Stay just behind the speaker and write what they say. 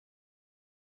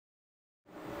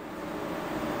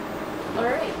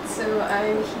Alright, so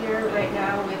I'm here right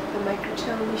now with the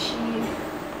Microtome machine.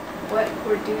 What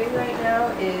we're doing right now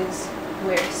is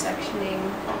we're sectioning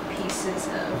pieces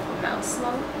of mouse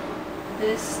lung.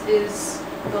 This is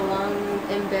the lung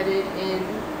embedded in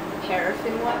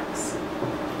paraffin wax.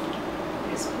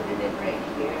 Just put it in right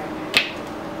here.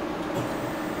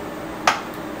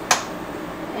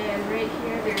 And right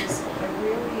here there's a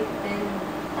really thin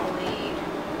blade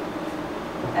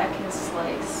that can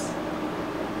slice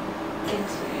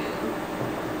into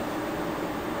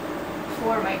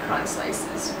 4-micron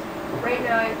slices. Right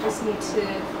now I just need to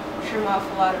trim off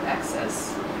a lot of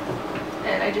excess,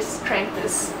 and I just crank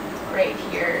this right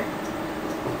here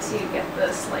to get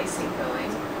the slicing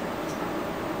going.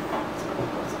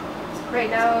 Right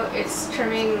now it's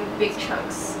trimming big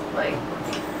chunks, like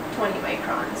 20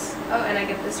 microns. Oh, and I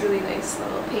get this really nice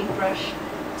little paintbrush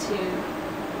to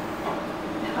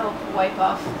help wipe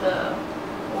off the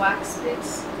wax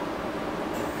bits.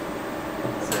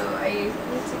 So I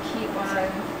need to keep on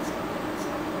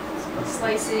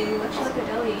slicing, much like a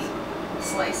deli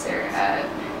slicer at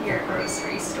your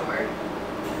grocery store,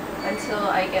 until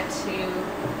I get to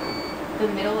the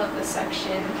middle of the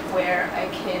section where I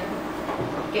can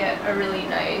get a really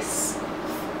nice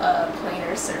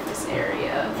planar surface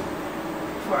area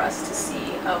for us to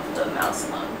see of the mouse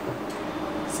lung.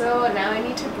 So now I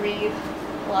need to breathe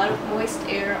a lot of moist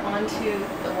air onto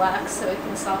the wax so it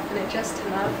can soften it just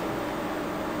enough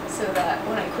so that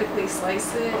when I quickly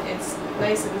slice it, it's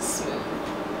nice and smooth.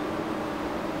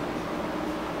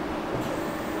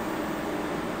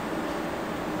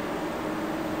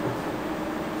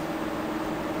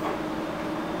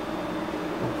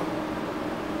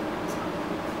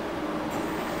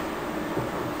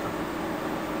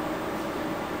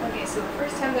 Okay, so the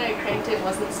first time that I cranked it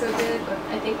wasn't so good, but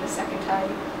I think the second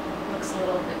time looks a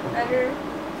little bit better.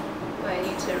 But I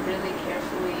need to really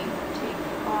carefully take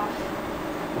it off.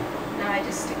 Now I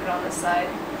just stick it on the side.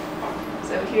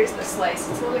 So here's the slice.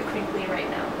 It's a little bit crinkly right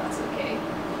now, but that's okay.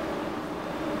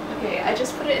 Okay, I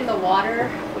just put it in the water,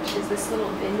 which is this little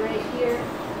bin right here.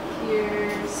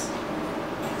 Here's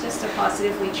just a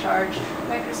positively charged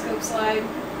microscope slide.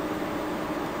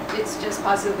 It's just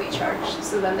positively charged,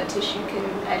 so then the tissue can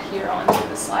adhere onto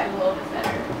the slide a little bit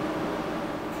better.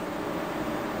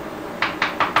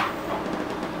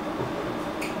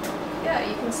 Yeah,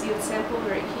 you can see the sample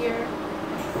right here.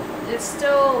 It's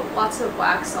still lots of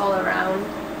wax all around,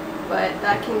 but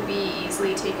that can be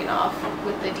easily taken off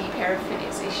with the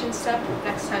deparaffinization step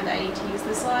next time that I need to use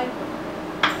the slide.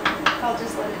 I'll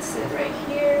just let it sit right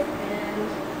here and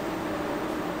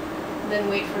then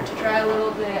wait for it to dry a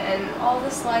little bit, and all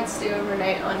the slides stay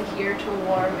overnight on here to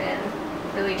warm and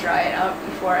really dry it out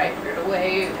before I put it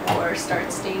away or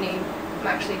start staining. I'm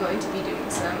actually going to be doing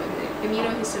some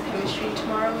immunohistochemistry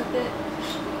tomorrow with it,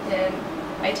 and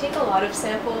I take a lot of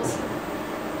samples,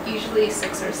 usually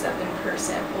 6 or 7 per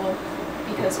sample,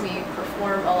 because we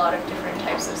perform a lot of different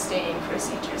types of staining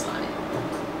procedures on it.